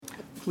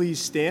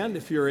Please stand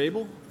if you're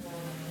able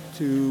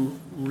to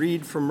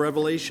read from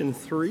Revelation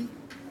 3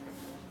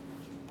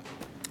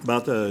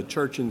 about the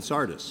church in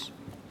Sardis.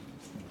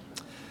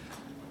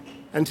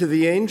 And to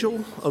the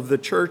angel of the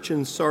church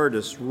in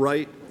Sardis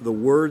write the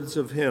words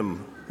of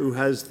him who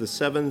has the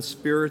 7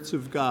 spirits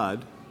of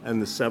God and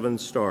the 7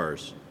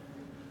 stars.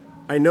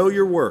 I know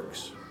your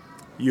works.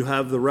 You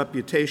have the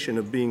reputation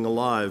of being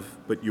alive,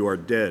 but you are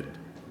dead.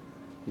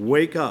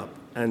 Wake up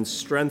and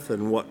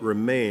strengthen what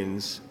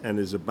remains and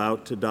is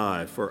about to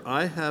die, for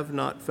I have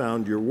not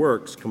found your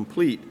works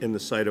complete in the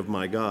sight of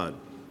my God.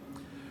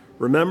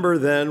 Remember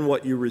then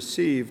what you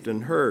received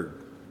and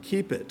heard.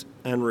 Keep it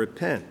and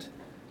repent.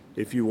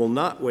 If you will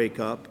not wake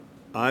up,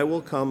 I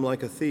will come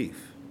like a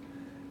thief,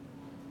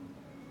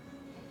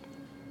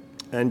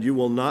 and you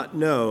will not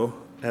know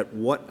at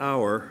what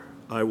hour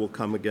I will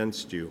come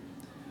against you.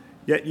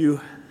 Yet you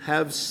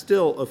have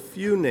still a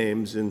few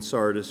names in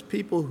Sardis,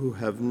 people who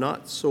have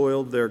not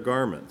soiled their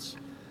garments,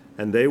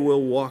 and they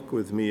will walk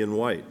with me in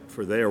white,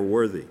 for they are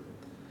worthy.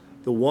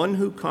 The one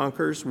who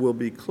conquers will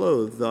be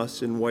clothed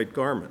thus in white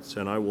garments,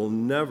 and I will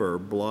never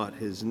blot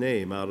his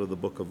name out of the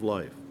book of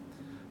life.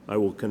 I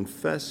will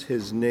confess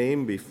his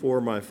name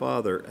before my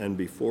Father and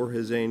before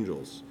his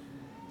angels.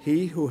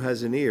 He who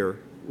has an ear,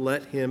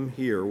 let him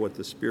hear what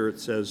the Spirit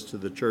says to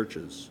the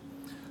churches.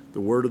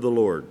 The word of the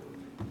Lord.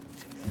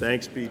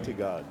 Thanks be to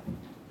God.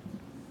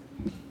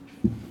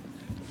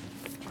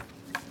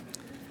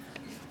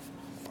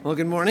 Well,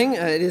 good morning.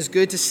 It is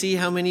good to see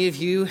how many of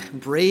you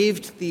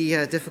braved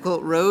the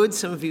difficult road,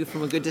 some of you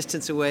from a good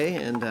distance away,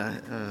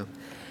 and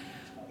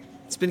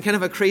it's been kind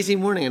of a crazy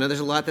morning. I know there's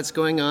a lot that's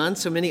going on,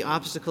 so many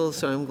obstacles,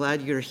 so I'm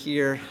glad you're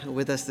here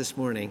with us this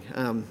morning.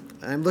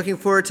 I'm looking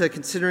forward to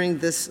considering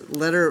this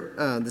letter,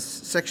 this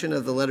section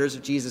of the letters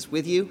of Jesus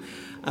with you,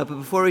 but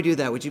before we do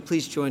that, would you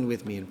please join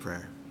with me in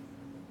prayer?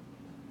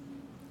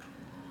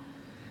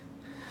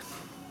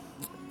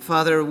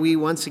 Father, we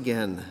once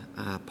again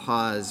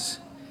pause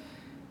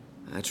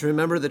to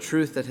remember the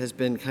truth that has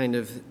been kind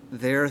of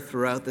there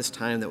throughout this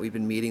time that we've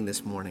been meeting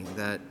this morning,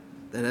 that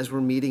as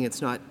we're meeting,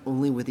 it's not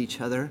only with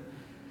each other,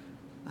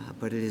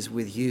 but it is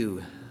with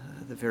you,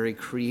 the very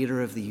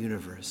creator of the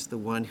universe, the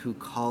one who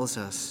calls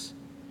us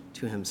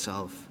to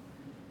himself,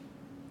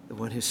 the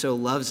one who so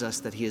loves us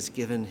that he has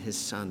given his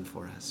Son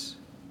for us.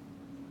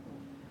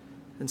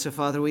 And so,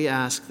 Father, we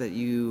ask that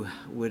you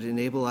would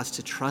enable us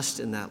to trust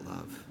in that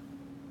love,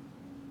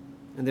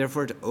 and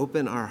therefore to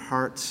open our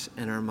hearts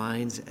and our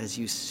minds as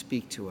you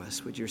speak to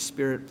us. Would your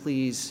Spirit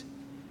please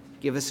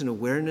give us an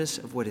awareness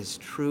of what is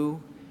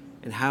true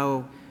and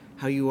how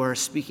you are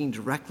speaking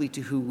directly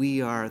to who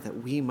we are,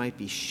 that we might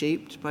be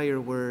shaped by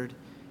your word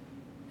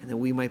and that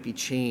we might be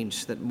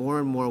changed, that more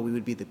and more we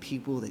would be the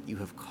people that you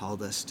have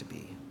called us to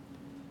be.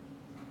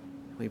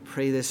 We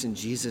pray this in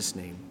Jesus'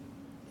 name.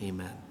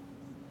 Amen.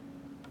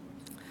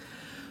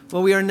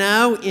 Well, we are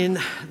now in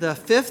the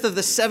 5th of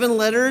the 7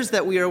 letters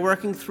that we are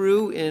working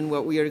through in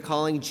what we are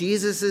calling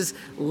Jesus'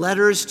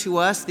 letters to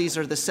us. These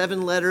are the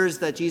 7 letters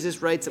that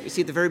Jesus writes that we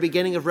see at the very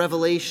beginning of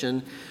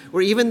Revelation,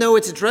 where even though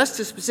it's addressed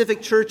to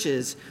specific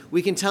churches,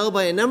 we can tell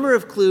by a number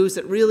of clues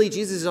that really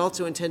Jesus is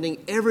also intending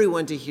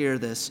everyone to hear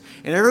this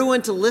and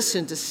everyone to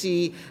listen to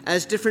see,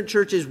 as different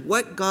churches,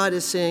 what God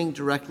is saying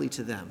directly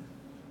to them.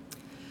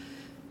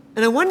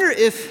 And I wonder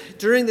if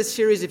during this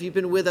series, if you've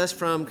been with us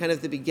from kind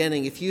of the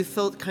beginning, if you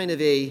felt kind of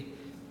a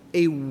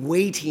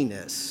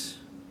weightiness,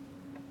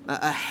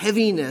 a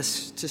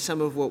heaviness to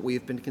some of what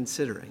we've been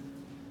considering.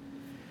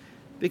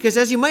 Because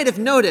as you might have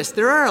noticed,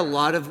 there are a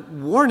lot of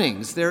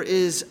warnings. There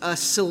is a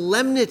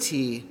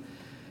solemnity.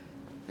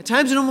 At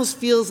times it almost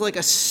feels like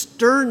a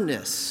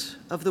sternness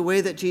of the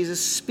way that Jesus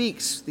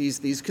speaks,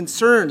 these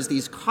concerns,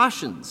 these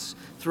cautions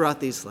throughout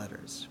these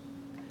letters.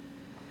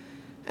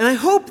 And I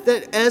hope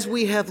that as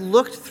we have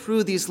looked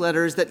through these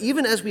letters, that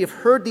even as we have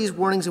heard these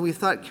warnings and we've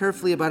thought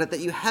carefully about it, that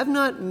you have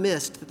not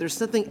missed that there's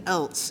something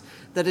else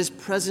that is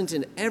present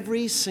in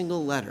every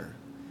single letter,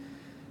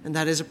 and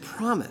that is a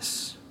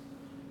promise.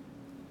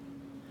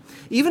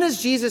 Even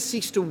as Jesus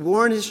seeks to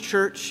warn his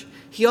church,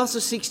 he also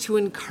seeks to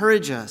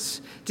encourage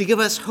us, to give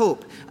us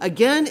hope.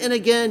 Again and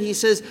again, he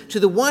says, to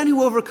the one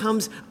who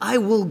overcomes, I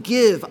will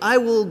give. I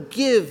will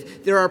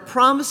give. There are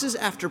promises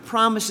after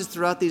promises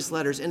throughout these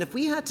letters. And if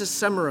we had to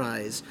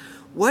summarize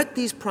what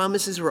these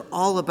promises were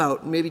all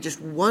about, maybe just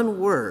one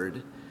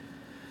word,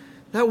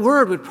 that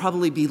word would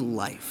probably be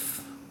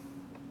life.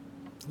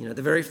 You know,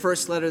 the very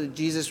first letter that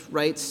Jesus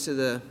writes to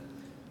the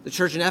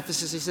church in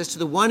Ephesus, he says, to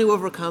the one who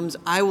overcomes,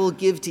 I will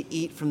give to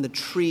eat from the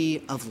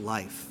tree of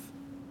life.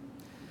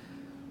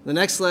 The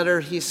next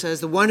letter, he says,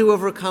 the one who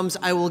overcomes,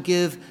 I will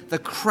give the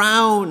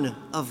crown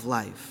of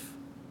life.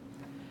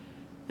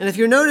 And if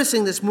you're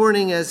noticing this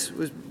morning, as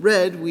was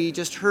read, we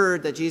just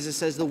heard that Jesus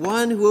says, the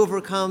one who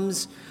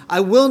overcomes, I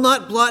will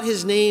not blot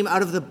his name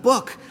out of the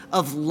book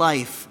of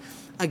life.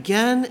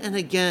 Again and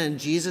again,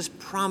 Jesus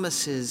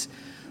promises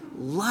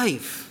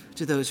life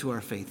to those who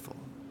are faithful.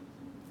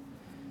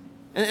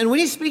 And when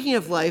he's speaking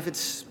of life,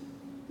 it's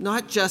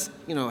not just,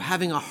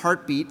 having a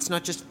heartbeat. It's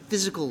not just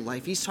physical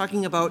life. He's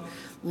talking about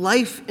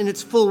life in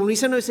its full. When we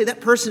sometimes say that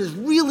person is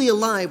really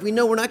alive, we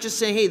know we're not just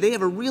saying, hey, they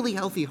have a really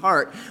healthy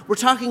heart. We're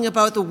talking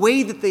about the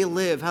way that they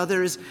live, how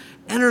there is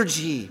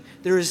energy,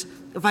 there is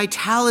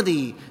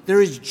vitality,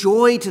 there is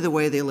joy to the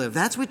way they live.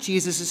 That's what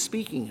Jesus is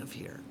speaking of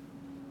here.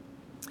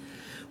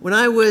 When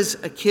I was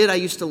a kid, I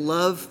used to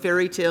love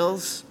fairy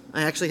tales.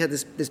 I actually had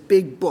this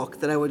big book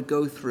that I would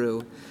go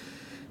through.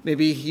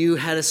 Maybe you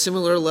had a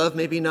similar love,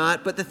 maybe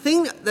not. But the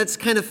thing that's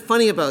kind of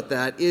funny about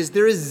that is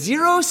there is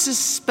zero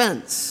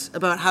suspense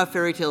about how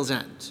fairy tales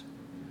end.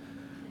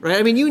 Right?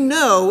 I mean,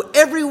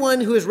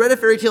 everyone who has read a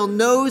fairy tale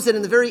knows that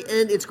in the very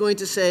end it's going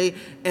to say,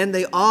 and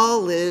they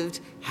all lived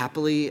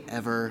happily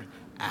ever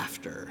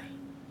after.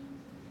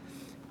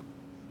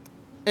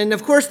 And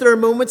of course, there are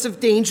moments of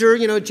danger.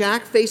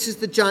 Jack faces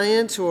the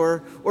giant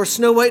or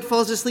Snow White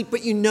falls asleep,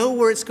 but you know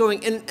where it's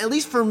going. And at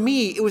least for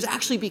me, it was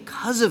actually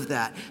because of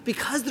that,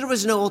 because there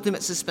was no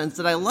ultimate suspense,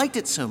 that I liked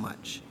it so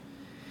much.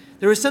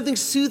 There was something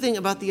soothing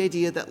about the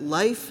idea that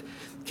life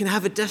can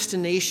have a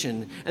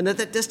destination and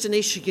that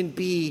destination can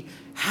be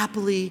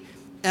happily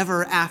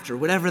ever after,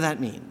 whatever that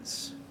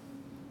means.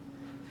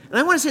 And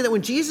I want to say that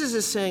when Jesus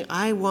is saying,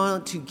 I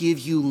want to give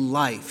you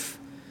life,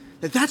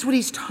 that's what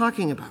he's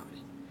talking about.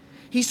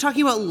 He's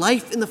talking about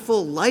life in the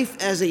full, life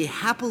as a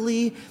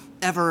happily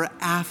ever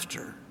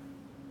after.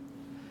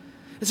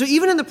 And so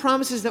even in the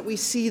promises that we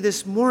see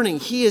this morning,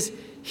 he is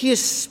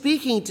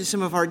speaking to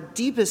some of our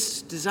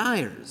deepest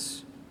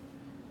desires.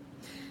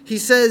 He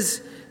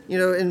says,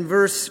 in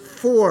verse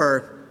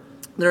 4,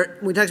 when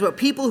he talks about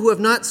people who have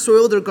not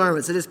soiled their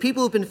garments, that is,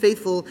 people who have been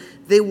faithful,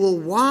 they will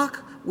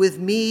walk with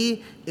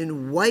me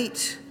in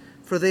white,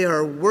 for they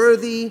are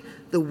worthy.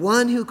 The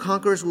one who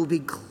conquers will be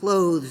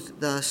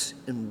clothed thus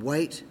in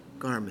white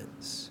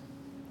garments.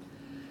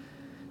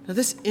 Now,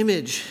 this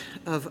image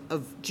of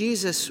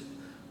Jesus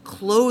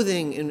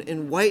clothing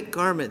in white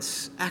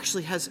garments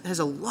actually has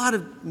a lot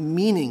of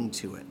meaning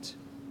to it.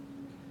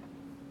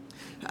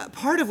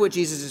 Part of what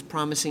Jesus is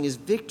promising is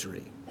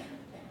victory.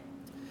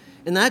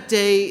 In that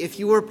day, if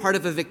you were part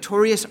of a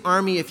victorious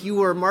army, if you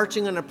were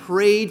marching on a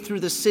parade through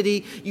the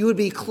city, you would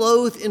be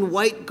clothed in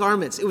white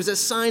garments. It was a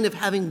sign of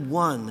having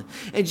won.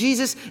 And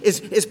Jesus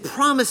is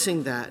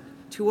promising that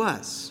to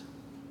us.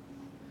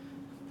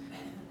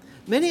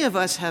 Many of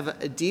us have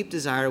a deep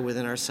desire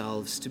within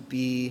ourselves to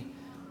be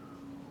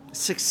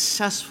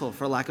successful,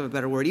 for lack of a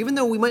better word. Even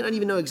though we might not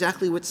even know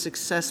exactly what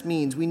success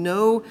means, we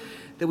know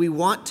that we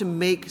want to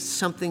make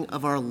something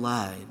of our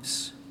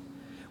lives.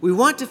 We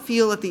want to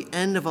feel at the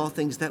end of all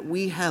things that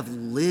we have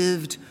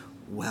lived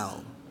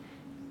well.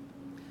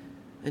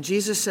 And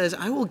Jesus says,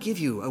 I will give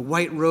you a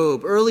white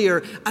robe.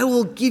 Earlier, I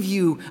will give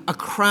you a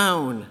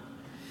crown.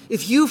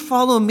 If you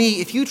follow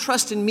me, if you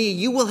trust in me,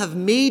 you will have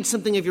made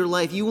something of your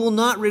life. You will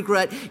not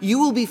regret. You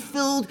will be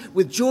filled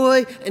with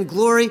joy and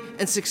glory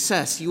and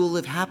success. You will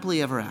live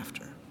happily ever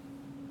after.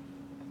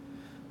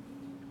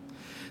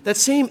 That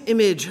same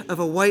image of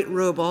a white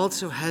robe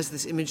also has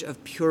this image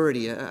of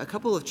purity. A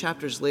couple of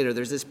chapters later,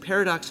 there's this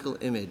paradoxical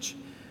image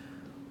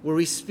where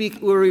we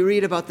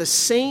read about the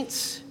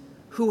saints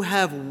who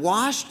have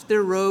washed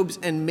their robes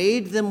and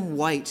made them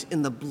white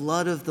in the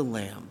blood of the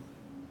Lamb.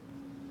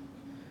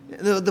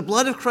 The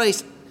blood of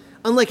Christ,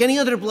 unlike any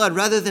other blood,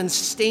 rather than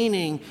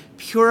staining,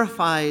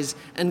 purifies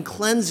and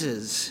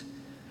cleanses,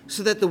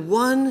 so that the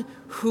one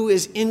who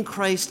is in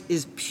Christ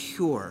is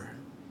pure.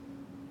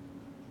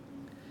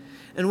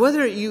 And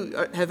whether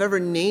you have ever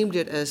named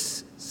it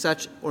as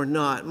such or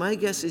not, my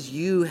guess is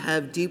you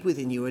have deep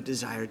within you a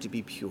desire to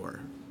be pure.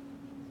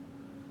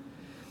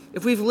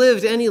 If we've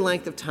lived any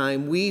length of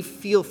time, we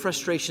feel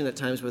frustration at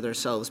times with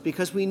ourselves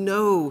because we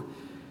know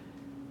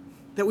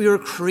that we were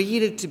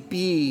created to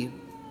be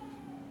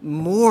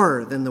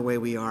more than the way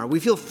we are. We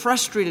feel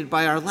frustrated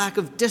by our lack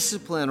of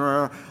discipline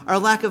or our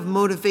lack of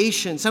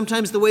motivation,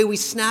 sometimes the way we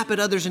snap at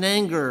others in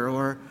anger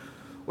or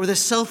the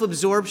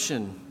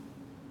self-absorption.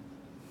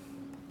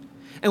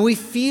 And we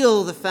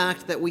feel the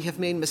fact that we have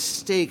made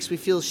mistakes. We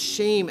feel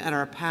shame at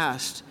our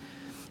past.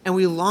 And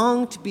we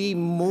long to be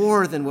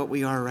more than what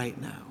we are right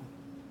now.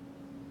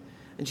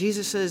 And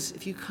Jesus says,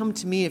 if you come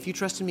to me, if you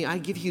trust in me, I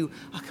give you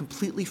a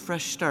completely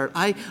fresh start.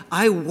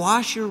 I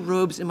wash your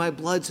robes in my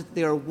blood so that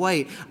they are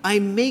white. I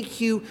make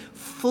you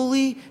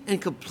fully and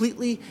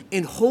completely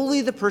and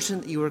wholly the person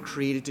that you were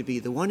created to be.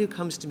 The one who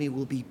comes to me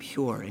will be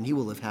pure, and he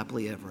will live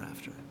happily ever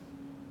after.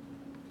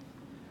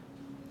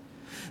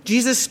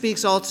 Jesus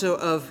speaks also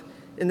of,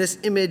 in this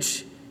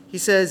image, he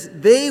says,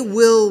 they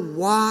will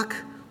walk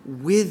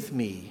with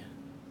me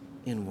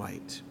in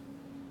white.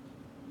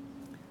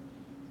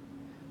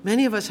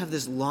 Many of us have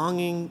this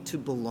longing to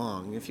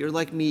belong. If you're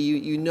like me,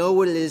 you know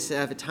what it is to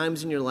have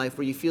times in your life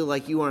where you feel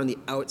like you are on the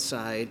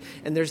outside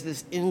and there's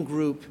this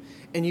in-group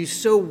and you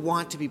so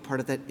want to be part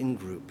of that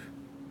in-group.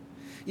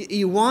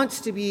 You want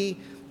to be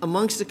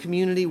amongst a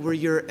community where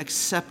you're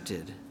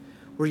accepted,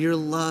 where you're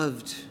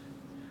loved,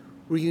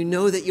 where you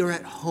know that you're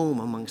at home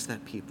amongst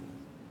that people.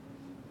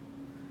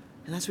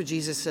 And that's what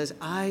Jesus says,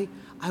 I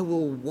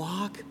will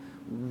walk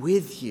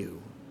with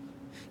you.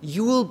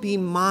 You will be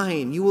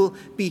mine. You will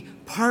be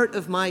part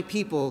of my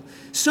people.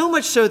 So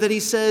much so that he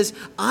says,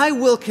 I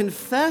will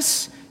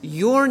confess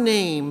your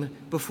name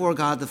before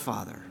God the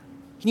Father.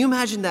 Can you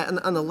imagine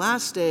that on the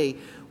last day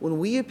when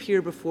we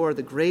appear before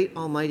the great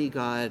Almighty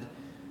God,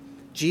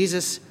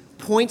 Jesus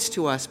points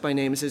to us by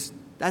name and says,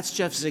 that's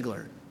Jeff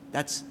Ziegler.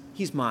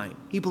 He's mine.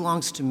 He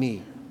belongs to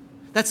me.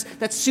 That's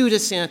Sue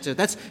DeSanta.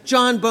 That's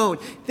John Bone.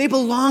 They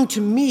belong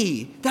to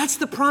me. That's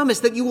the promise,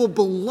 that you will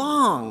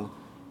belong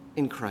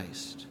in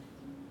Christ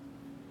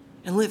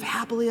and live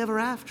happily ever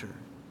after.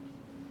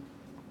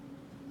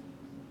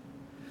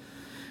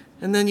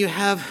 And then you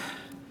have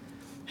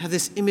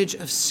this image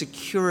of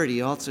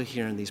security also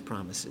here in these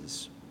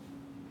promises.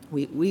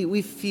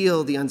 We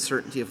feel the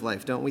uncertainty of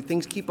life, don't we?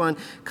 Things keep on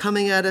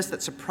coming at us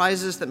that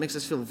surprise us, that makes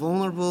us feel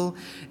vulnerable,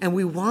 and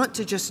we want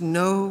to just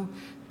know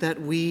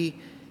that we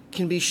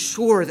can be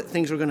sure that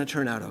things are going to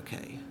turn out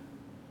okay.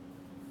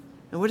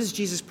 And what does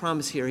Jesus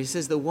promise here? He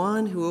says, the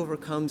one who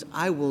overcomes,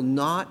 I will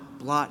not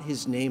blot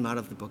his name out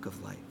of the book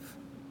of life.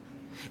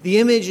 The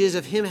image is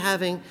of him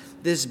having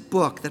this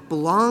book that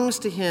belongs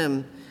to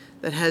him,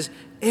 that has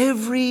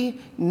every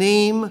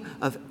name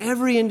of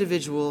every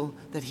individual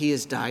that he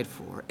has died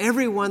for,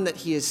 everyone that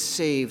he has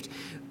saved.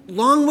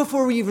 Long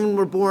before we even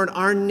were born,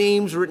 our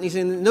names were written.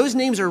 And those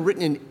names are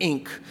written in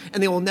ink,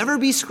 and they will never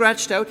be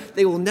scratched out.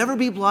 They will never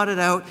be blotted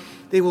out.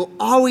 They will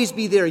always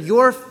be there.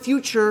 Your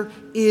future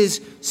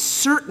is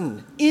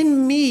certain.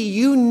 In me,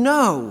 you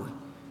know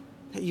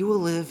that you will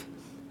live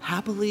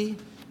happily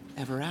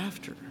ever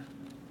after.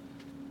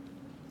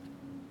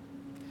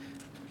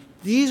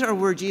 These are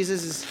where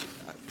Jesus'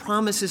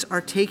 promises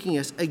are taking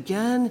us.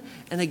 Again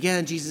and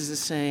again, Jesus is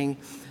saying,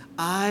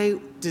 I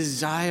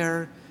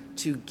desire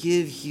to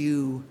give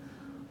you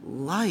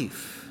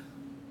life.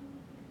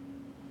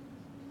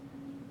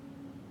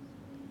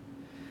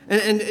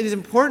 And it is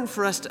important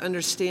for us to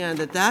understand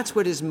that that's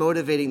what is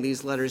motivating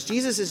these letters.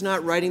 Jesus is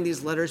not writing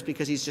these letters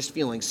because he's just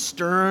feeling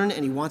stern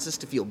and he wants us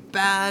to feel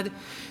bad.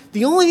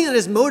 The only thing that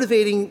is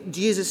motivating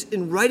Jesus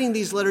in writing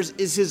these letters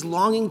is his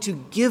longing to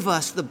give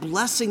us the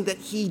blessing that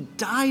he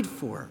died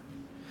for.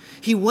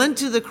 He went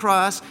to the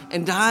cross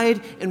and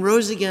died and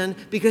rose again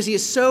because he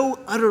is so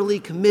utterly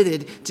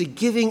committed to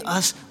giving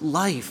us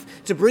life,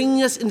 to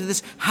bringing us into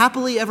this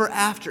happily ever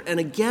after. And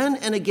again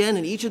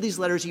in each of these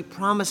letters, he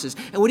promises.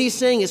 And what he's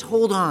saying is,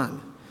 hold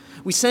on.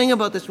 We sang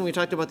about this when we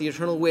talked about the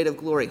eternal weight of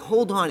glory.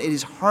 Hold on. It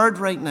is hard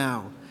right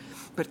now,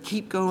 but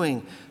keep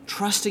going,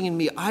 trusting in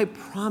me. I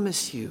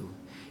promise you,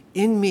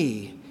 in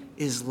me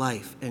is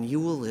life, and you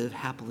will live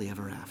happily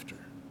ever after.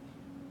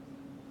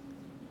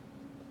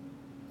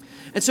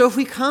 And so if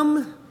we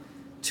come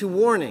to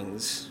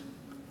warnings,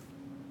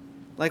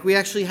 like we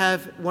actually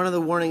have one of the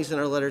warnings in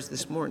our letters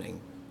this morning,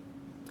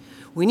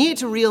 we need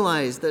to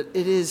realize that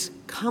it is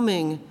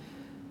coming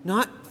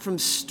not from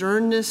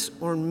sternness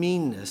or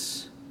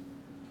meanness,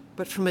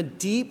 but from a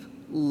deep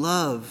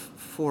love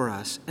for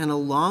us and a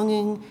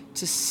longing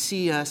to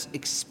see us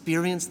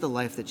experience the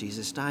life that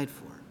Jesus died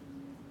for.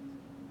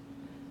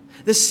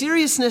 The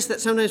seriousness that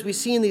sometimes we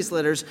see in these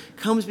letters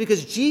comes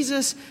because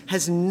Jesus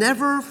has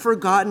never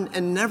forgotten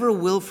and never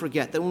will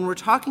forget that when we're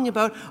talking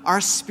about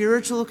our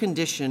spiritual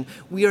condition,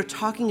 we are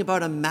talking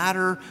about a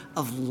matter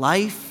of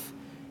life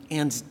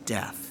and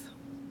death.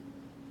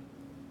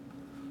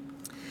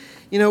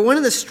 You know, one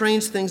of the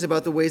strange things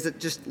about the ways that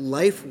just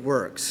life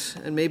works,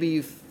 and maybe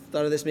you've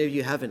thought of this, maybe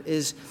you haven't,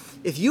 is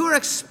if you are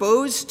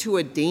exposed to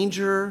a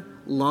danger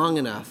long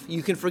enough,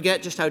 you can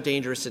forget just how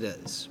dangerous it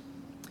is.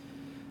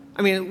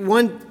 I mean,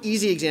 one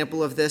easy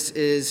example of this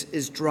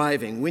is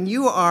driving. When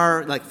you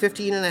are like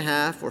 15 and a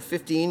half or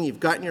 15, you've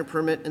gotten your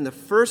permit, and the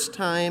first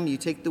time you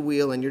take the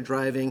wheel and you're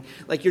driving,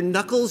 like your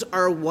knuckles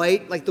are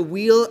white, like the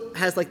wheel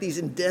has like these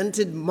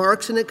indented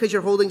marks in it because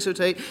you're holding so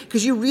tight,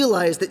 because you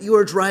realize that you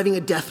are driving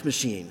a death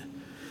machine.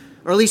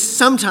 Or at least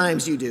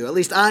sometimes you do. At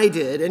least I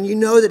did. And you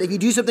know that if you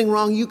do something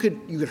wrong, you could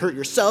hurt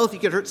yourself, you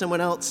could hurt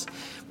someone else.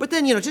 But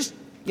then,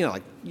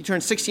 like you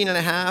turn 16 and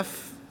a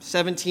half,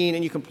 17,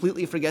 and you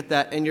completely forget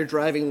that, and you're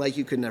driving like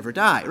you could never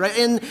die, right?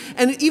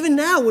 And even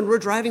now, when we're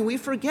driving, we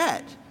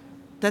forget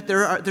that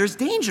there's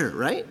danger,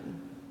 right?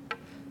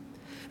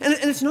 And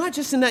it's not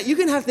just in that. You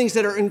can have things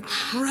that are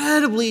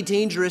incredibly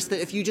dangerous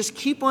that if you just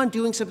keep on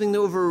doing something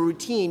over a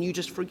routine, you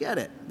just forget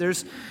it.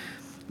 There's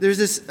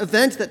this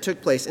event that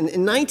took place. In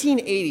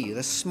 1980,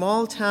 the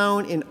small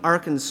town in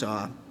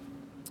Arkansas,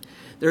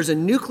 there's a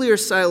nuclear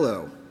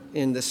silo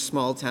in this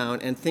small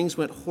town, and things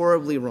went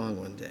horribly wrong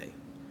one day.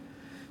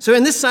 So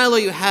in this silo,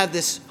 you have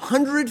this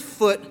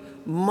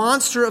 100-foot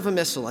monster of a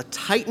missile, a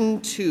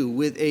Titan II,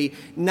 with a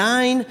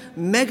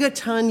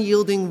 9-megaton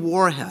yielding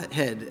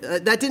warhead.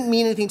 That didn't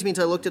mean anything to me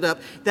until I looked it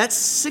up. That's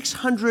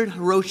 600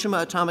 Hiroshima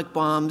atomic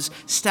bombs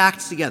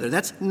stacked together.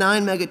 That's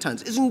 9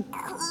 megatons. It's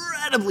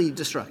incredibly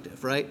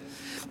destructive, right?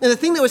 And the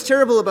thing that was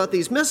terrible about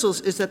these missiles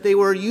is that they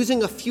were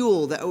using a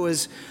fuel that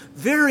was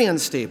very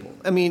unstable.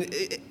 I mean,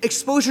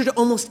 exposure to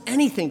almost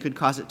anything could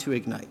cause it to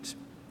ignite.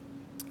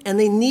 And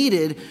they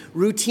needed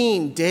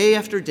routine day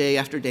after day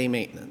after day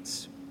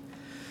maintenance.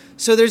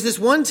 So there's this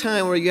one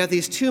time where you have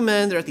these two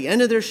men, they're at the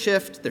end of their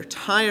shift, they're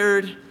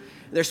tired,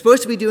 they're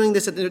supposed to be doing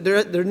this,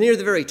 they're near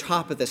the very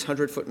top of this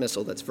 100-foot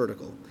missile that's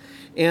vertical.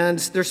 And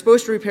they're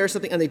supposed to repair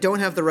something, and they don't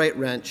have the right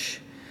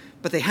wrench.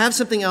 But they have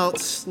something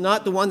else,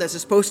 not the one that's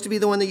supposed to be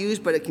the one they use,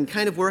 but it can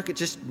kind of work. It's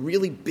just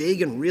really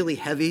big and really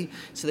heavy.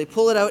 So they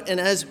pull it out,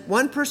 and as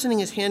one person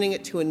is handing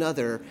it to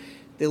another,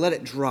 they let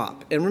it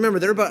drop. And remember,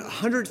 they're about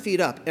 100 feet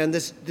up, and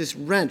this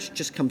wrench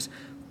just comes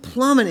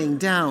plummeting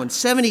down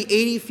 70,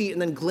 80 feet, and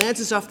then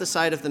glances off the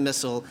side of the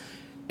missile,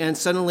 and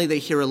suddenly they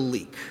hear a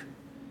leak.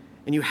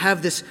 And you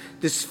have this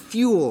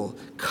fuel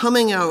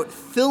coming out,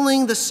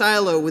 filling the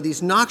silo with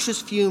these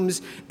noxious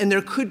fumes, and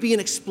there could be an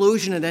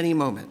explosion at any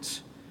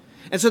moment.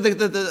 And so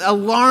the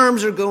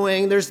alarms are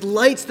going, there's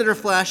lights that are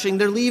flashing,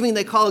 they're leaving,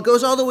 they call, it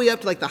goes all the way up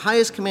to like the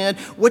highest command.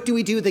 What do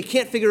we do? They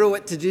can't figure out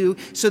what to do,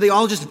 so they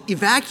all just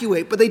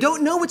evacuate, but they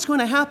don't know what's going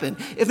to happen.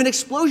 If an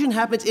explosion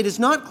happens, it is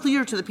not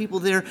clear to the people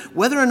there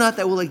whether or not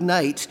that will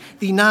ignite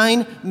the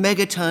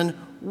 9-megaton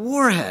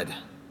warhead.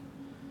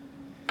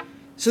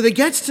 So they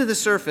get to the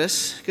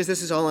surface, because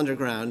this is all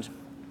underground,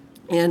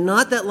 and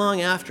not that long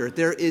after,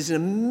 there is a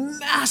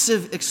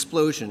massive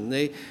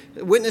explosion.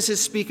 Witnesses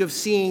speak of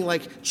seeing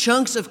like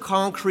chunks of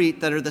concrete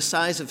that are the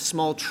size of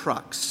small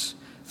trucks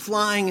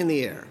flying in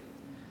the air.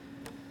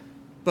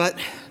 But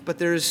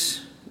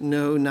there's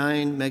no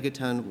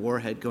 9-megaton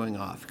warhead going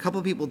off. A couple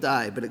of people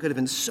died, but it could have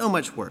been so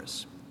much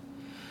worse.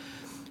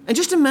 And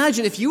just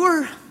imagine if you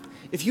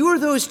were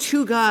those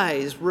two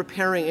guys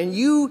repairing and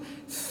you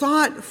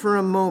thought for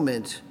a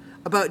moment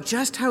about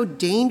just how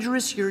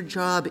dangerous your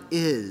job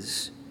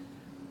is,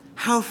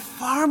 how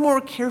far more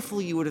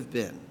careful you would have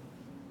been.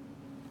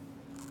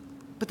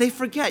 But they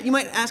forget. You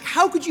might ask,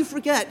 how could you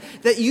forget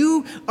that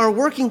you are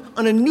working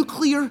on a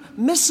nuclear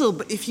missile?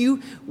 But if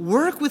you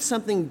work with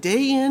something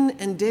day in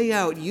and day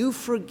out, you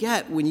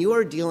forget when you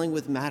are dealing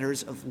with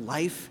matters of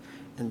life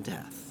and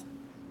death.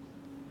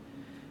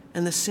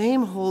 And the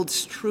same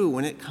holds true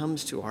when it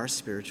comes to our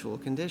spiritual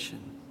condition.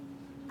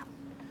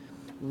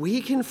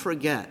 We can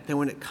forget that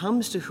when it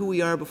comes to who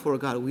we are before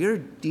God, we are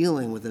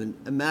dealing with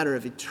a matter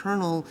of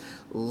eternal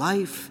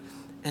life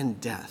and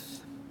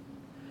death.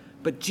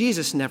 But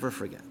Jesus never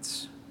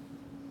forgets.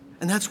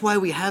 And that's why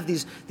we have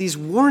these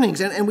warnings.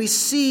 And we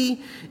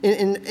see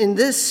in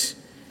this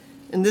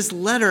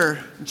letter,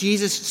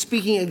 Jesus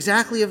speaking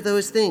exactly of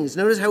those things.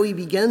 Notice how he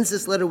begins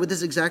this letter with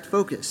this exact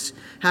focus.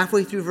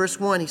 Halfway through verse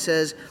 1, he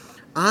says,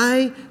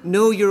 I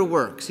know your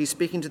works. He's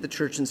speaking to the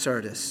church in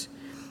Sardis.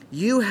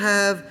 You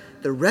have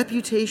the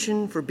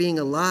reputation for being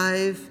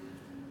alive,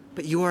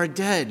 but you are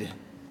dead.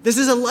 This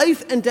is a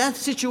life and death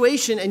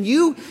situation, and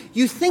you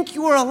think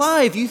you are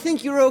alive, you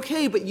think you're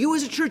okay, but you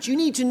as a church, you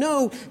need to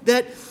know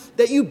that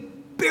you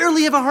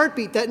barely have a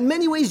heartbeat, that in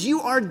many ways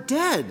you are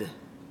dead.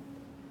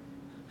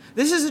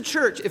 This is a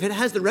church, if it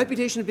has the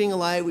reputation of being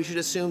alive, we should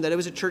assume that it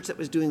was a church that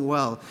was doing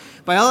well.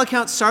 By all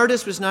accounts,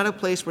 Sardis was not a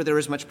place where there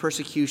was much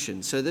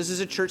persecution. So this is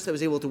a church that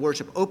was able to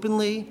worship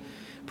openly.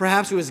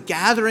 Perhaps it was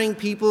gathering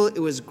people, it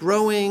was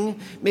growing.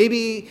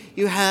 Maybe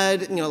you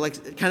had,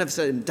 like kind of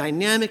a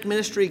dynamic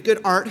ministry,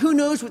 good art. Who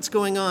knows what's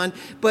going on?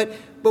 But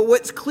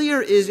what's clear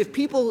is if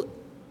people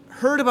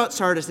heard about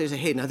Sardis, they say,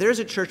 hey, now there's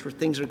a church where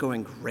things are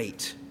going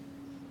great.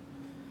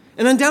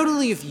 And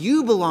undoubtedly, if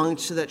you belonged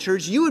to that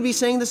church, you would be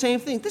saying the same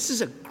thing. This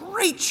is a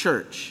great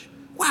church.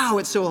 Wow,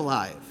 it's so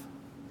alive.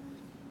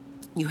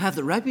 You have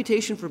the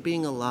reputation for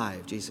being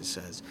alive, Jesus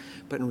says,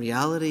 but in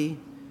reality,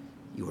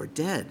 you are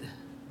dead.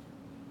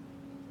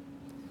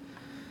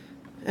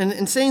 And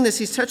in saying this,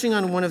 he's touching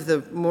on one of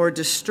the more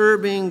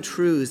disturbing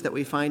truths that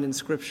we find in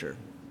Scripture,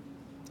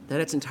 that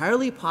it's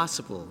entirely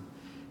possible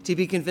to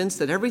be convinced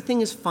that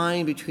everything is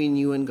fine between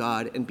you and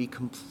God and be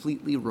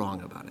completely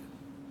wrong about it.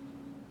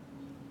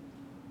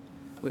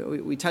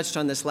 We touched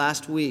on this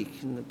last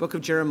week. In the book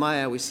of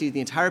Jeremiah, we see the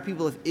entire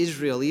people of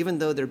Israel, even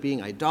though they're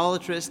being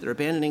idolatrous, they're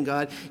abandoning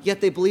God, yet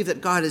they believe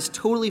that God is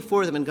totally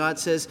for them, and God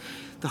says,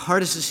 the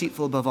heart is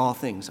deceitful above all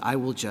things. I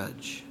will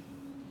judge.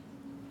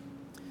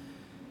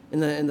 In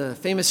the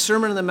famous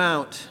Sermon on the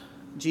Mount,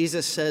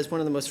 Jesus says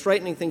one of the most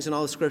frightening things in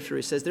all of Scripture.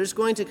 He says, there's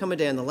going to come a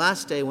day, on the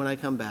last day when I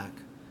come back,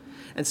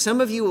 and some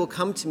of you will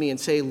come to me and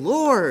say,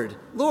 Lord,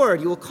 Lord,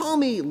 you will call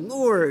me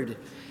Lord,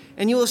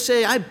 and you will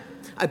say,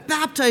 I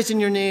baptized in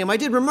your name, I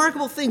did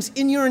remarkable things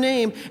in your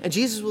name, and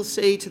Jesus will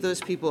say to those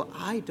people,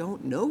 I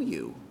don't know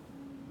you,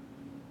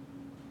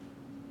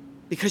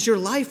 because your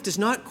life does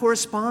not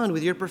correspond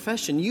with your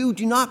profession. You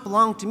do not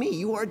belong to me.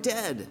 You are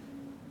dead.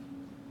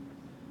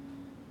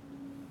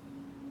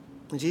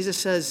 And Jesus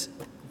says,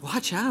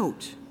 watch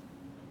out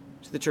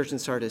to the church in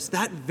Sardis.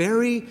 That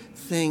very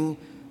thing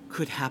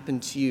could happen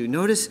to you.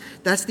 Notice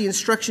that's the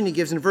instruction he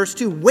gives in verse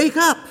 2. Wake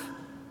up!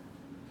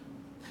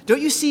 Don't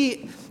you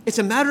see, it's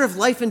a matter of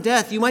life and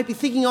death. You might be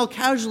thinking all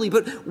casually,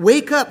 but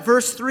wake up,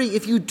 verse 3.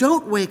 If you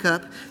don't wake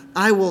up,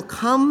 I will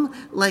come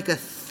like a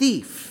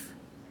thief,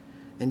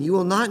 and you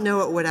will not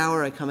know at what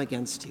hour I come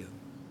against you.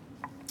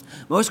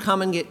 Most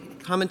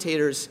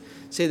commentators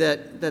say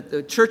that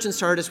the church in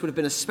Sardis would have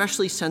been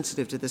especially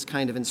sensitive to this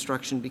kind of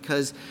instruction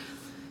because,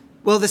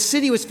 well, the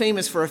city was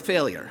famous for a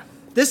failure.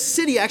 This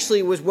city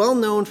actually was well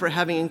known for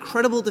having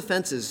incredible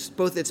defenses.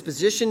 Both its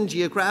position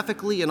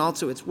geographically and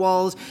also its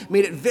walls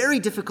made it very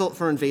difficult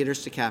for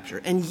invaders to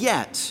capture. And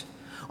yet,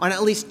 on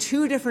at least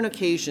 2 different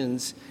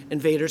occasions,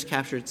 invaders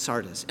captured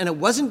Sardis. And it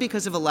wasn't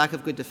because of a lack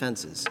of good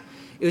defenses.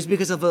 It was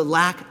because of a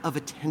lack of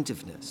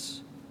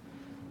attentiveness.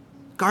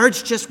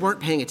 Guards just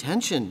weren't paying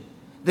attention.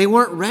 They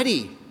weren't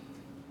ready.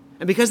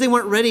 And because they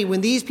weren't ready,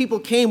 when these people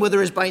came, whether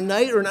it was by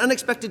night or an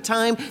unexpected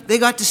time, they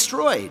got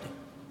destroyed.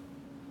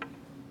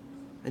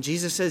 And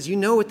Jesus says, you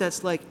know what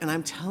that's like, and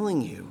I'm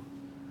telling you,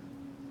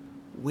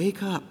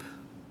 wake up.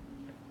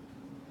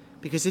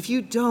 Because if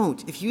you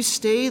don't, if you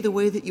stay the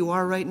way that you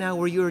are right now,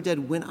 where you are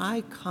dead, when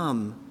I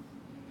come,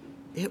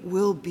 it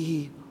will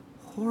be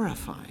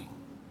horrifying.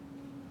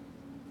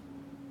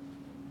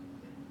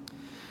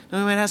 Now,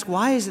 we might ask,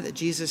 why is it that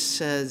Jesus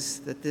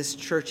says that this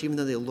church, even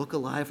though they look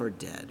alive, are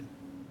dead?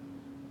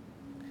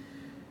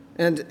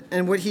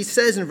 And what he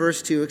says in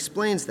verse 2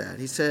 explains that.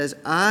 He says,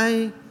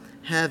 I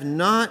have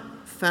not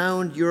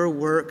found your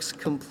works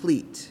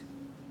complete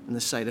in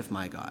the sight of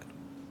my God.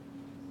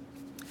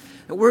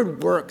 The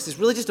word works is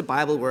really just a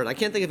Bible word. I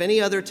can't think of any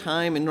other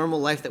time in normal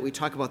life that we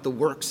talk about the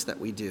works that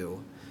we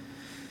do.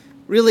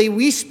 Really,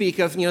 we speak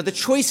of, the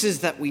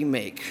choices that we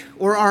make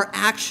or our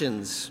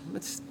actions.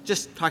 It's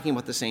just talking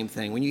about the same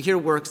thing. When you hear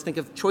works, think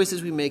of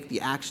choices we make,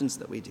 the actions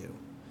that we do.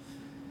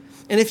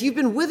 And if you've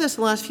been with us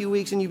the last few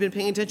weeks and you've been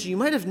paying attention, you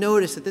might have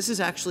noticed that this is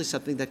actually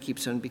something that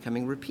keeps on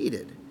becoming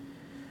repeated.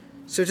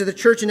 So to the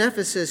church in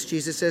Ephesus,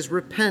 Jesus says,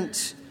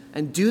 repent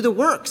and do the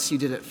works you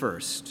did at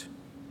first.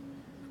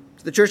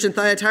 To the church in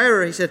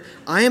Thyatira, he said,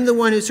 I am the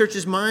one who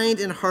searches mind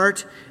and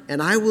heart,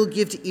 and I will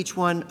give to each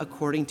one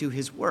according to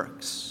his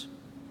works.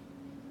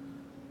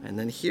 And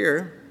then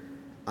here,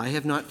 I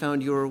have not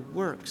found your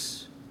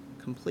works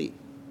complete.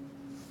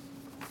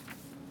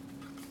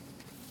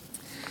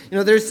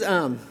 There's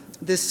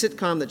this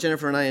sitcom that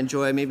Jennifer and I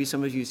enjoy. Maybe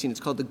some of you have seen. It's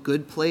called The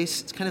Good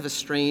Place. It's kind of a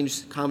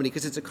strange comedy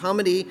because it's a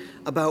comedy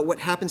about what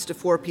happens to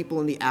 4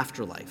 people in the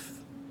afterlife.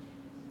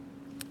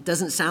 It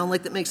doesn't sound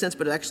like that makes sense,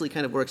 but it actually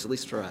kind of works, at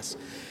least for us.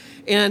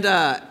 And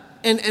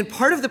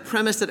part of the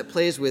premise that it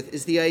plays with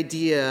is the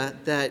idea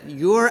that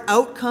your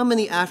outcome in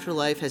the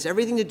afterlife has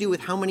everything to do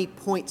with how many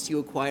points you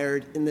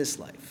acquired in this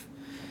life.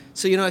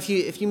 So,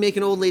 if you make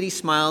an old lady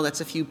smile, that's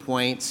a few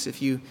points.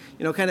 If you,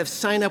 kind of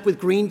sign up with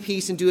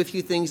Greenpeace and do a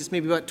few things, it's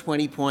maybe about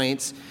 20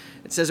 points.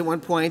 It says at one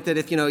point that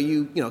if,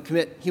 you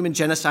commit human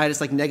genocide, it's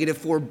like negative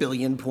 4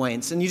 billion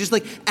points. And you just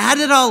add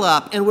it all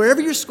up, and wherever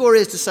your score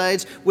is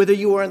decides whether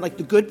you are in the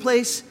good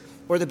place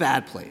or the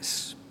bad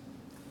place.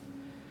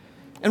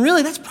 And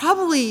really, that's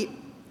probably,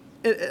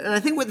 and I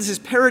think what this is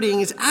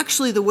parodying is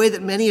actually the way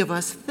that many of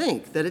us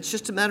think, that it's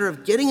just a matter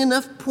of getting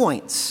enough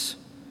points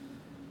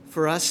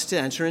for us to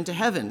enter into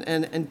heaven.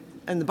 And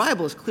the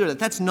Bible is clear that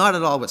that's not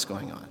at all what's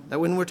going on. That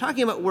when we're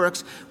talking about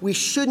works, we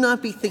should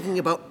not be thinking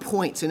about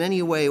points in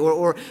any way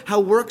or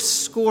how works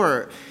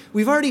score.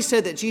 We've already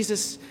said that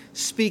Jesus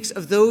speaks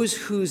of those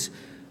whose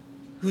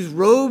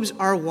robes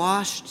are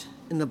washed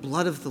in the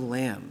blood of the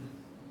Lamb.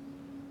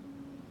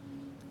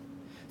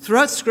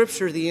 Throughout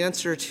Scripture, the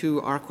answer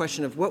to our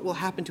question of what will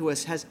happen to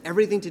us has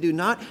everything to do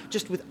not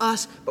just with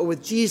us, but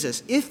with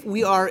Jesus. If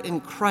we are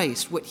in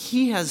Christ, what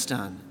he has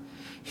done,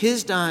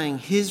 his dying,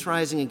 his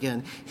rising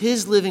again,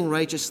 his living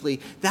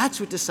righteously, that's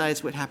what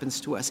decides what happens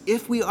to us.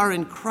 If we are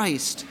in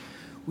Christ,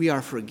 we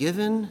are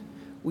forgiven,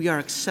 we are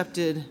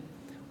accepted,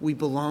 we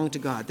belong to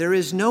God. There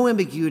is no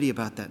ambiguity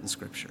about that in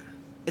Scripture.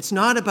 It's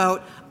not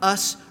about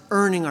us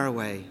earning our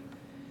way.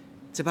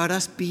 It's about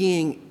us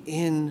being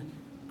in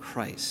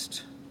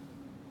Christ.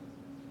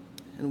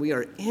 And we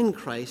are in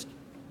Christ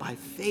by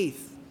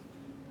faith,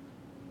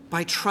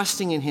 by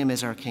trusting in him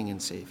as our King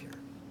and Savior.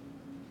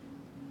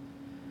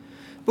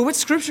 But what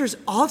Scripture is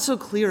also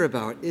clear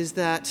about is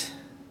that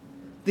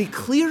the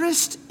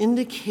clearest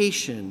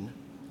indication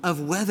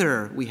of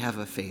whether we have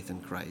a faith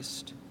in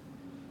Christ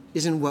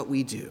is in what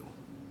we do.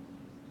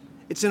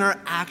 It's in our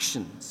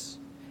actions.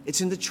 It's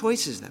in the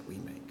choices that we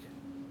make.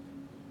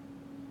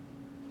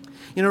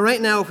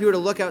 Right now, if we were to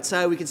look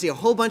outside, we can see a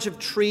whole bunch of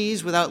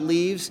trees without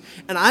leaves,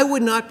 and I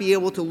would not be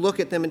able to look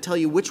at them and tell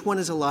you which one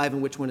is alive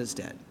and which one is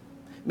dead.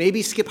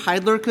 Maybe Skip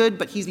Heidler could,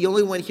 but he's the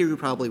only one here who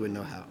probably would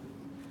know how.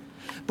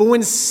 But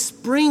when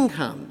spring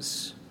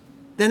comes,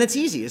 then it's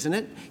easy, isn't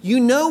it? You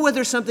know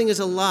whether something is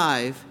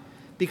alive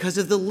because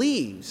of the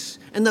leaves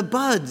and the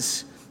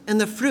buds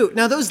and the fruit.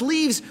 Now, those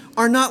leaves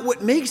are not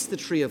what makes the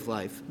tree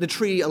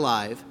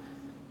alive,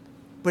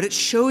 but it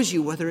shows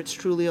you whether it's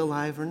truly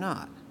alive or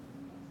not.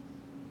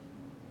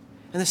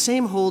 And the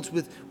same holds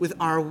with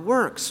our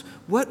works.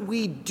 What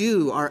we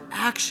do, our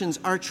actions,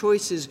 our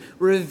choices,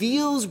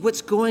 reveals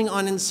what's going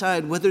on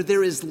inside, whether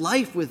there is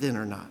life within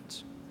or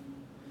not.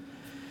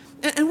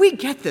 And we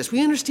get this.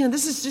 We understand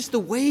this is just the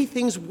way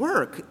things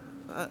work.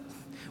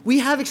 We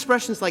have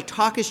expressions like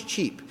talk is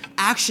cheap.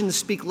 Actions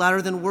speak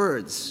louder than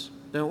words,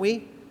 don't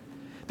we?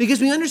 Because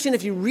we understand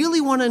if you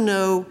really want to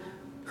know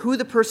who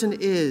the person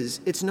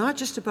is, it's not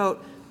just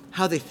about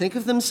how they think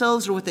of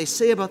themselves or what they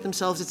say about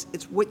themselves.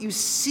 It's what you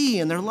see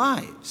in their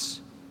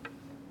lives.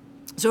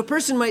 So a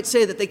person might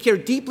say that they care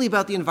deeply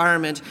about the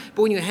environment,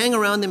 but when you hang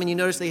around them and you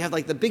notice they have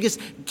like the biggest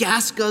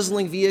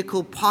gas-guzzling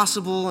vehicle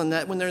possible, and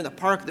that when they're in the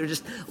park, they're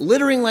just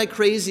littering like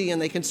crazy,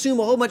 and they consume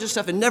a whole bunch of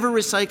stuff and never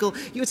recycle,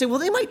 you would say, well,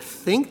 they might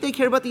think they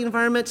care about the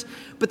environment,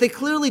 but they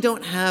clearly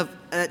don't have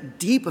that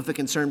deep of a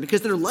concern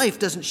because their life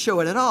doesn't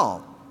show it at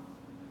all.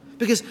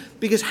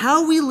 Because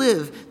how we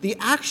live, the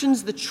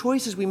actions, the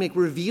choices we make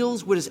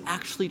reveals what is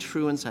actually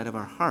true inside of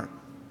our heart.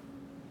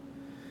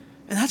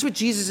 And that's what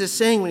Jesus is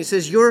saying when he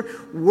says, your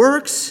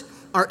works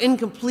are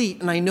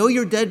incomplete, and I know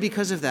you're dead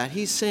because of that.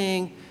 He's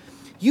saying,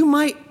 you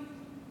might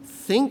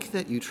think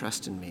that you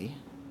trust in me,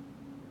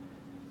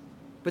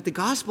 but the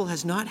gospel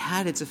has not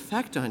had its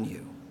effect on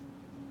you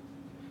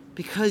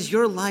because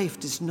your life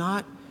does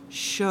not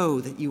show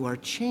that you are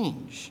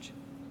changed.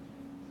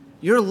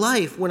 Your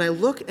life, when I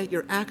look at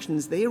your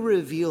actions, they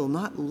reveal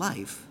not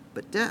life,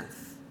 but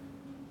death.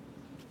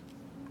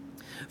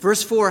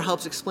 Verse 4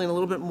 helps explain a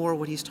little bit more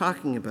what he's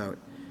talking about.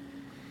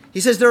 He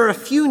says there are a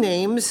few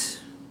names,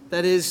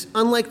 that is,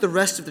 unlike the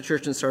rest of the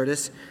church in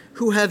Sardis,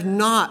 who have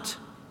not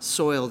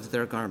soiled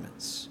their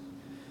garments.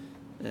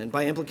 And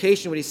by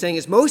implication, what he's saying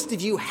is most of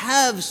you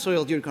have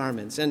soiled your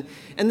garments. And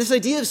this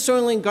idea of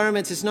soiling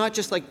garments is not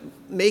just like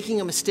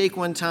making a mistake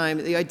one time.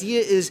 The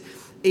idea is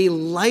a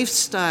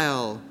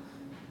lifestyle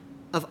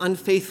of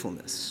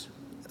unfaithfulness.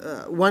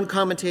 One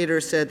commentator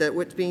said that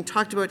what's being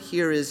talked about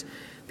here is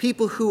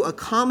people who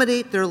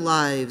accommodate their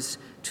lives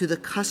to the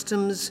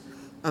customs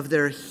of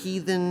their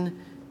heathen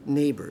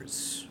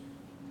neighbors.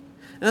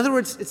 In other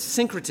words, it's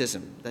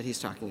syncretism that he's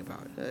talking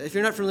about. If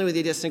you're not familiar with the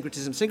idea of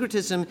syncretism,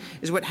 syncretism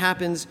is what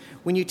happens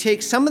when you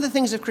take some of the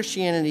things of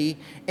Christianity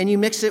and you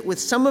mix it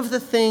with some of the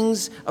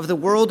things of the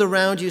world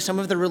around you, some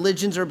of the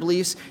religions or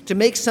beliefs, to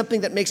make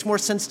something that makes more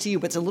sense to you,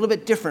 but it's a little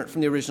bit different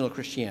from the original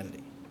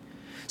Christianity.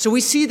 So we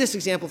see this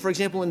example, for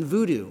example, in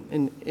voodoo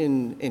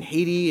in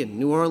Haiti and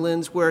New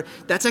Orleans, where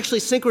that's actually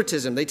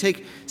syncretism. They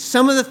take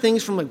some of the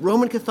things from like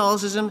Roman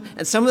Catholicism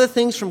and some of the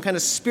things from kind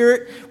of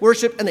spirit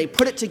worship, and they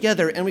put it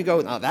together, and we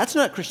go, oh, that's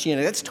not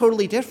Christianity. That's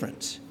totally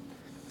different.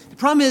 The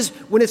problem is,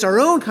 when it's our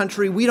own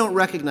country, we don't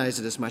recognize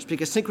it as much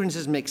because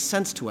syncretism makes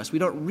sense to us. We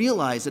don't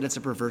realize that it's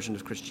a perversion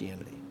of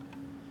Christianity.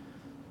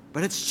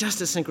 But it's just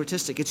as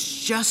syncretistic.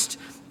 It's just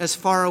as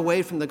far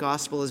away from the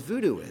gospel as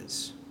voodoo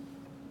is.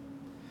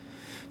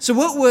 So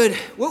what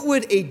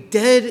would a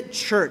dead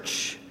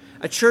church,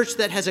 a church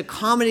that has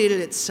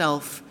accommodated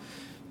itself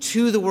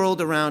to the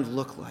world around,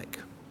 look like?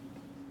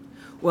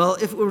 Well,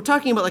 if we're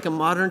talking about like a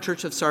modern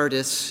church of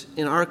Sardis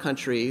in our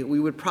country, we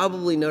would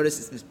probably notice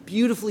it's this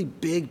beautifully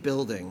big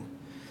building.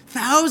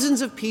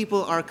 Thousands of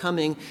people are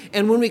coming,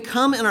 and when we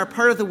come and are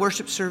part of the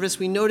worship service,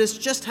 we notice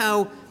just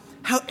how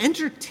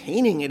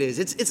entertaining it is.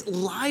 It's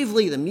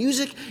lively. The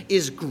music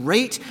is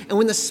great. And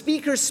when the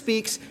speaker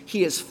speaks,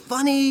 he is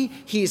funny,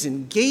 he is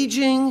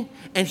engaging,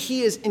 and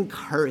he is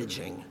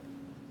encouraging.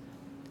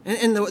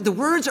 And the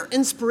words are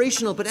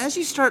inspirational, but as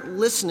you start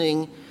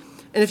listening,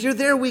 and if you're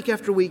there week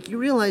after week, you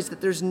realize that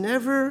there's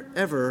never,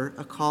 ever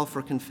a call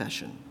for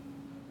confession.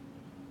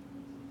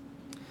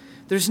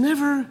 There's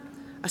never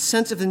a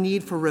sense of the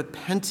need for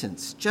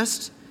repentance,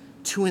 just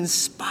to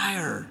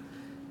inspire,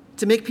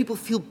 to make people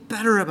feel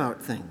better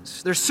about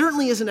things. There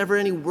certainly isn't ever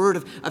any word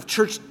of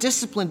church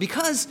discipline,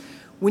 because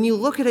when you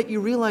look at it, you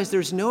realize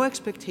there's no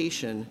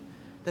expectation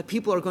that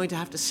people are going to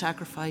have to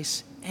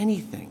sacrifice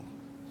anything.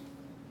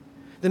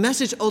 The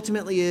message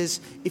ultimately is,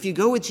 if you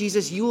go with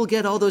Jesus, you will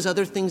get all those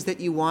other things that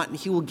you want, and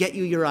he will get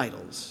you your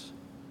idols.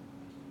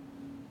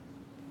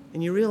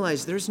 And you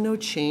realize there's no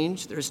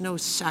change, there's no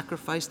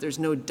sacrifice, there's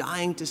no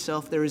dying to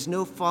self, there is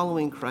no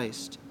following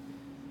Christ.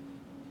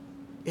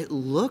 It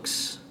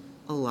looks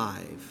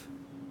alive,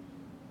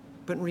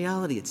 but in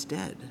reality, it's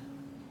dead.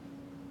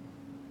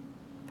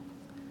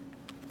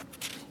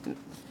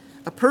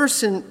 A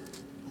person,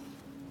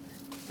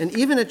 and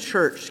even a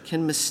church,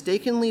 can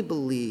mistakenly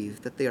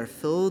believe that they are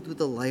filled with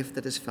the life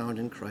that is found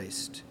in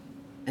Christ,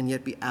 and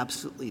yet be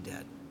absolutely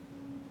dead.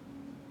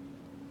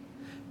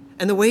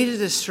 And the way to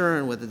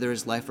discern whether there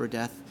is life or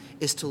death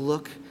is to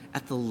look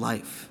at the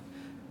life.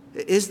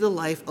 Is the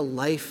life a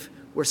life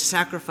where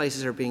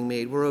sacrifices are being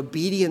made, where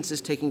obedience is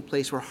taking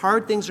place, where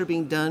hard things are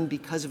being done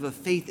because of a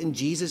faith in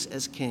Jesus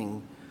as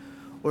King?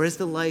 Or is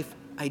the life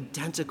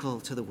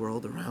identical to the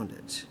world around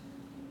it?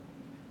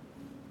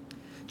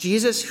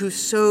 Jesus, who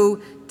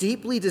so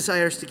deeply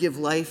desires to give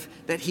life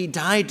that he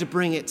died to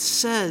bring it,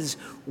 says,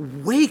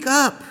 wake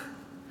up.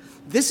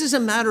 This is a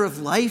matter of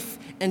life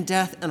and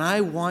death, and I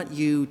want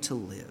you to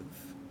live.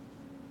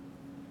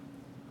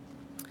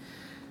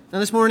 Now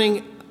this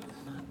morning,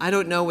 I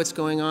don't know what's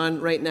going on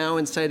right now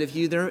inside of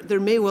you. There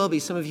may well be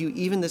some of you,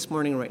 even this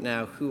morning right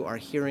now, who are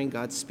hearing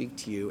God speak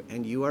to you,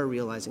 and you are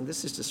realizing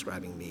this is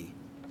describing me.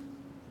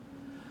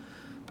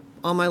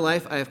 All my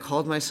life, I have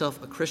called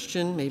myself a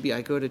Christian. Maybe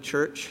I go to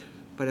church,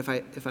 but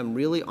if I'm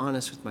really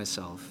honest with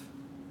myself,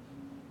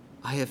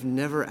 I have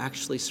never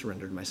actually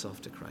surrendered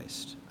myself to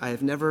Christ. I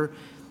have never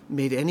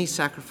made any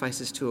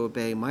sacrifices to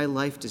obey. My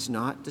life does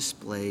not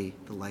display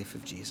the life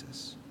of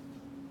Jesus.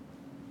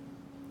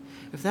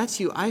 If that's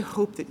you, I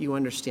hope that you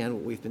understand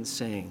what we've been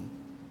saying,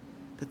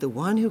 that the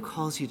one who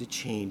calls you to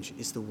change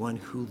is the one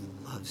who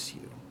loves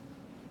you,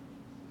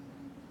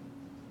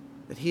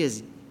 that he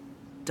has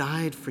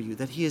died for you,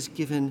 that he has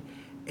given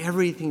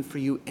everything for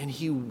you, and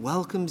he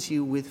welcomes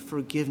you with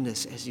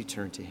forgiveness as you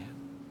turn to him.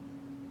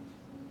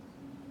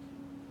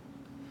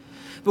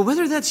 But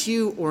whether that's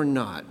you or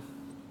not,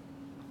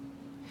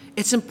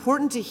 it's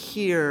important to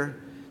hear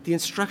the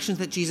instructions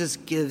that Jesus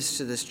gives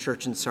to this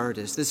church in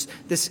Sardis,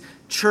 this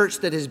church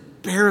that is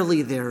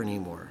barely there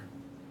anymore.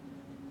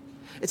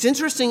 It's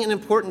interesting and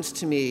important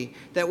to me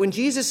that when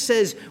Jesus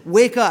says,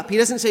 wake up, he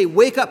doesn't say,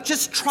 wake up,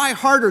 just try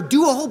harder,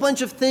 do a whole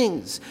bunch of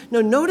things.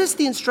 No, notice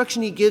the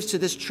instruction he gives to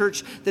this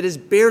church that is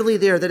barely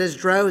there, that is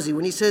drowsy.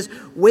 When he says,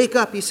 wake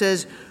up, he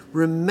says,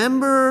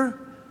 remember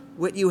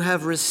what you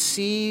have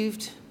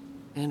received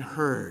and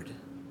heard.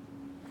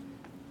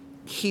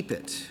 Keep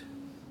it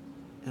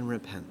and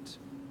repent.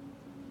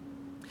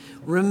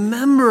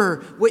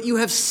 Remember what you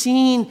have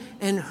seen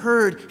and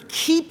heard.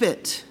 Keep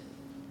it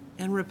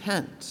and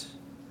repent.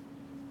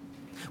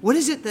 What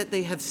is it that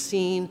they have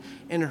seen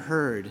and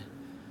heard?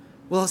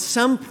 Well, at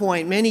some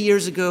point, many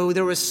years ago,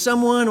 there was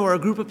someone or a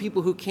group of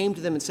people who came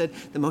to them and said,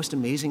 the most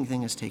amazing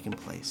thing has taken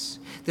place.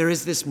 There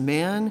is this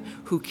man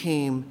who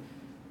came,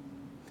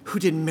 who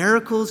did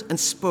miracles and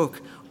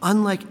spoke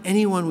unlike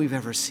anyone we've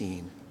ever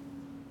seen.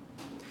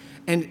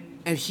 And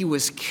he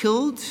was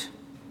killed,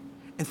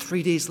 and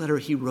 3 days later,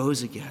 he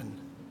rose again.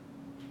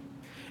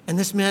 And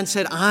this man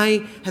said,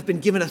 I have been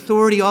given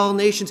authority all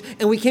nations.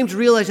 And we came to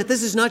realize that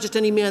this is not just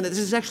any man, that this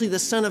is actually the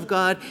Son of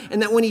God,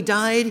 and that when he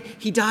died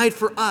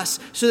for us,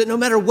 so that no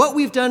matter what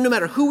we've done, no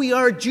matter who we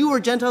are, Jew or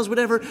Gentiles,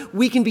 whatever,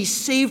 we can be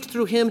saved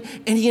through him.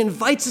 And he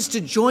invites us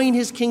to join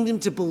his kingdom,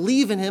 to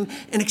believe in him,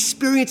 and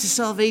experience his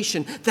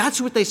salvation. That's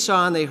what they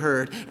saw and they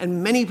heard.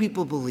 And many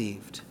people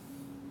believed.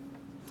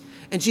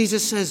 And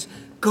Jesus says,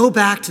 go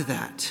back to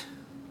that.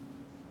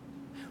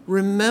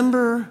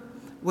 Remember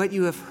what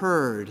you have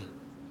heard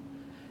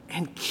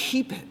and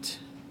keep it.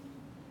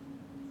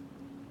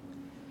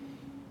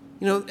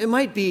 You know, it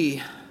might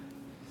be,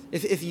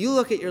 if you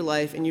look at your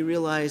life and you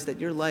realize that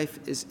your life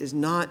is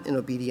not in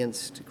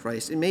obedience to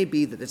Christ, it may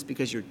be that it's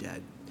because you're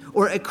dead.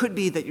 Or it could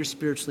be that you're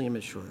spiritually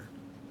immature.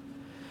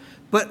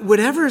 But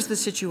whatever is the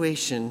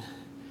situation,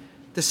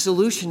 the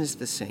solution is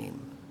the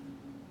same.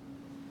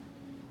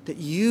 That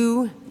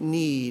you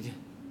need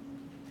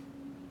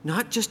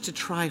not just to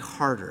try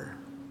harder,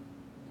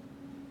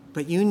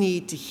 but you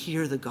need to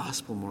hear the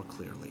gospel more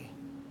clearly.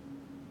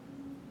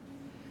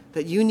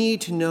 That you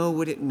need to know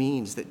what it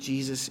means that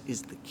Jesus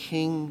is the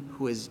King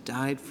who has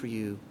died for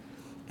you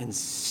and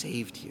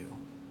saved you.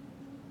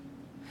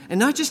 And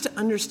not just to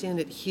understand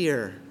it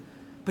here,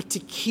 but to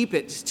keep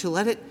it, to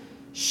let it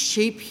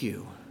shape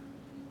you.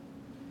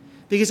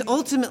 Because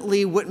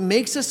ultimately, what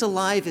makes us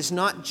alive is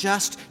not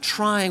just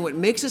trying. What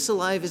makes us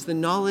alive is the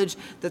knowledge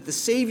that the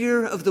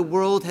Savior of the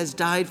world has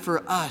died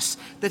for us,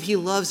 that he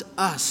loves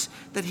us,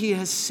 that he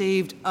has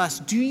saved us.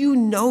 Do you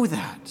know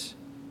that?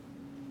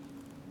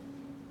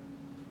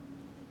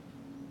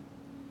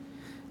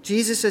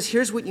 Jesus says,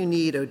 here's what you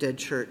need, O dead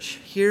church.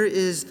 Here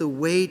is the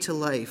way to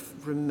life.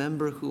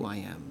 Remember who I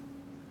am.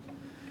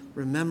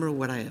 Remember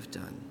what I have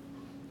done.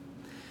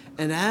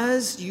 And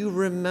as you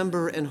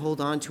remember and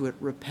hold on to it,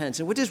 repent.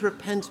 And what does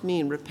repent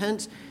mean?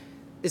 Repent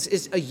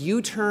is a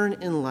U-turn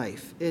in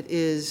life. It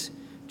is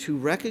to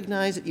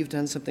recognize that you've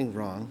done something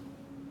wrong,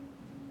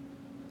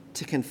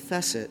 to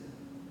confess it,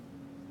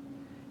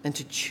 and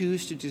to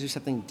choose to do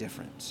something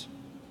different.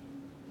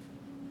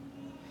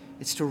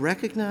 It's to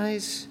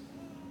recognize,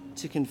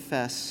 to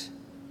confess,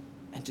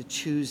 and to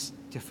choose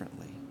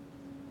differently.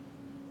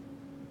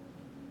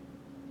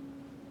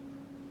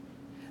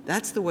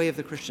 That's the way of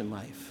the Christian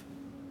life.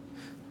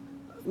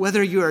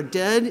 Whether you are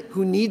dead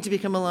who need to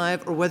become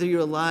alive or whether you're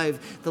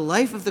alive, the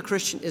life of the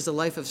Christian is the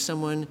life of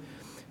someone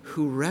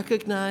who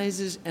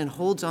recognizes and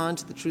holds on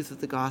to the truth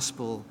of the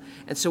gospel.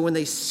 And so when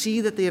they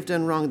see that they have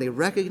done wrong, they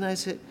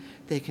recognize it,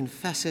 they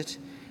confess it,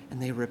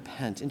 and they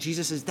repent. And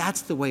Jesus says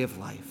that's the way of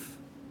life.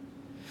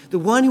 The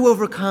one who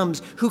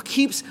overcomes, who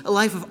keeps a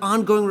life of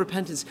ongoing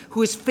repentance,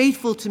 who is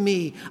faithful to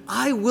me,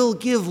 I will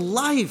give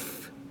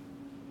life.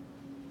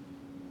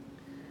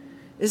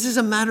 This is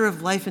a matter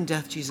of life and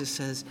death, Jesus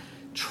says.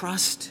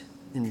 Trust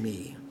in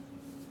me.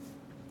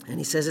 And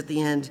he says at the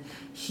end,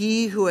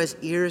 he who has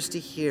ears to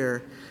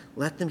hear,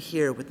 let them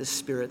hear what the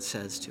Spirit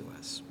says to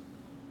us.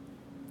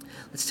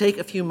 Let's take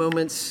a few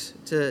moments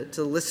to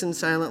listen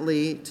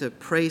silently, to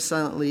pray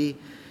silently,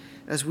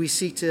 as we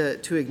seek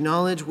to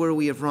acknowledge where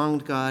we have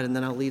wronged God, and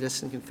then I'll lead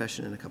us in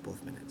confession in a couple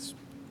of minutes.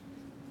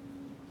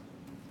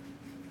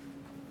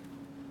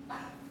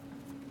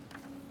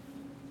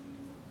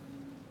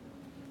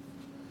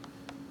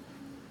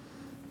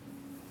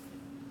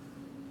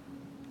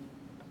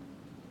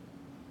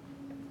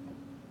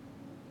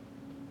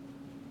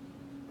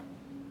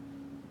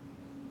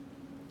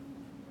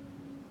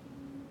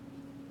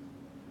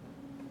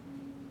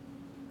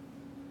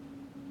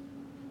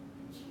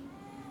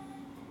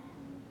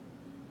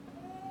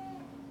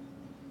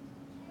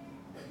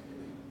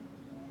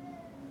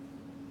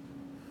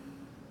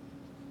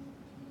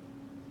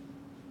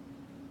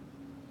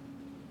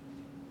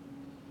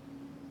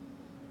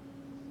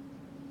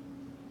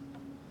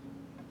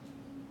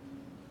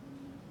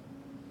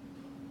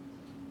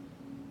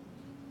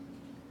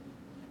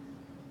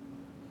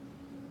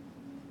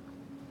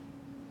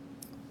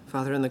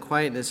 Father, in the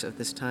quietness of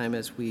this time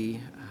as we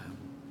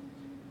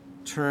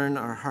turn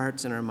our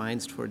hearts and our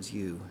minds towards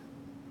you,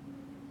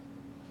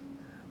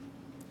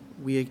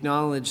 we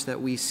acknowledge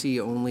that we see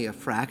only a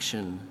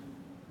fraction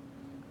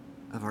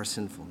of our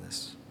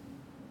sinfulness.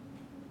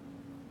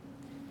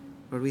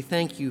 Lord, we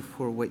thank you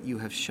for what you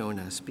have shown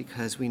us,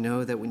 because we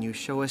know that when you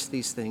show us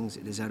these things,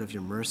 it is out of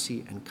your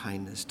mercy and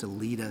kindness to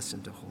lead us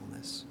into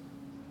wholeness.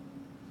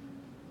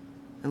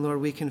 And Lord,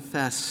 we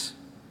confess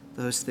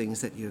those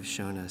things that you have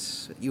shown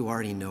us, that you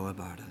already know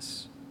about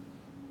us.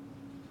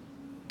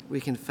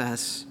 We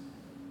confess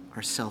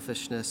our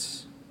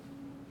selfishness,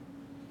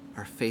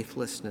 our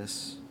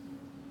faithlessness,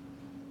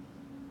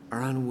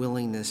 our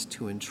unwillingness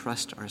to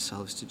entrust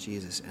ourselves to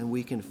Jesus. And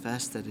we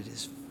confess that it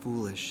is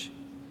foolish,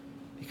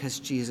 because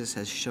Jesus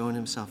has shown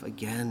himself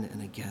again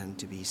and again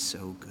to be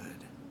so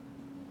good.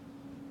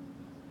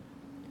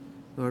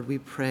 Lord, we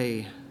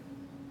pray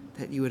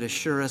that you would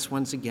assure us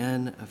once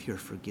again of your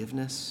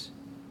forgiveness.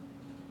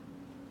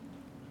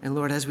 And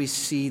Lord, as we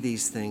see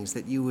these things,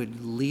 that you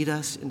would lead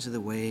us into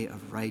the way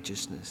of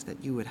righteousness,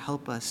 that you would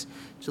help us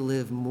to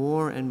live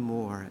more and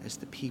more as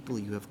the people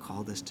you have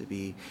called us to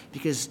be,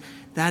 because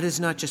that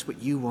is not just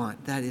what you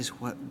want, that is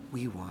what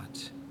we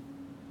want.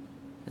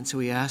 And so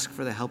we ask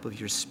for the help of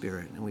your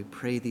Spirit, and we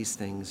pray these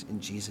things in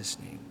Jesus'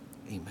 name.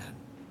 Amen.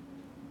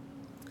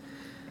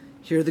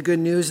 Hear the good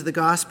news of the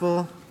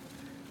gospel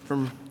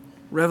from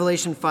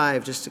Revelation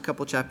 5, just a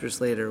couple chapters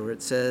later, where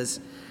it says,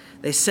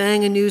 "They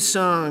sang a new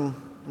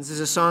song." This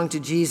is a song to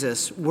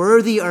Jesus.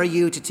 "Worthy are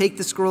you to take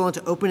the scroll and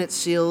to open its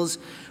seals,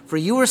 for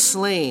you were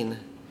slain,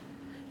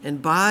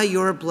 and by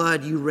your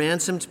blood you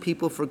ransomed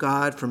people for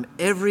God from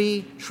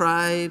every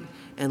tribe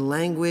and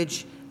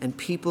language and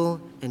people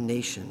and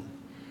nation.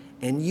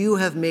 And you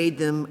have made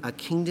them a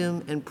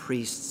kingdom and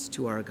priests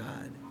to our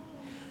God."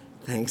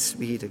 Thanks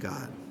be to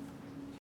God.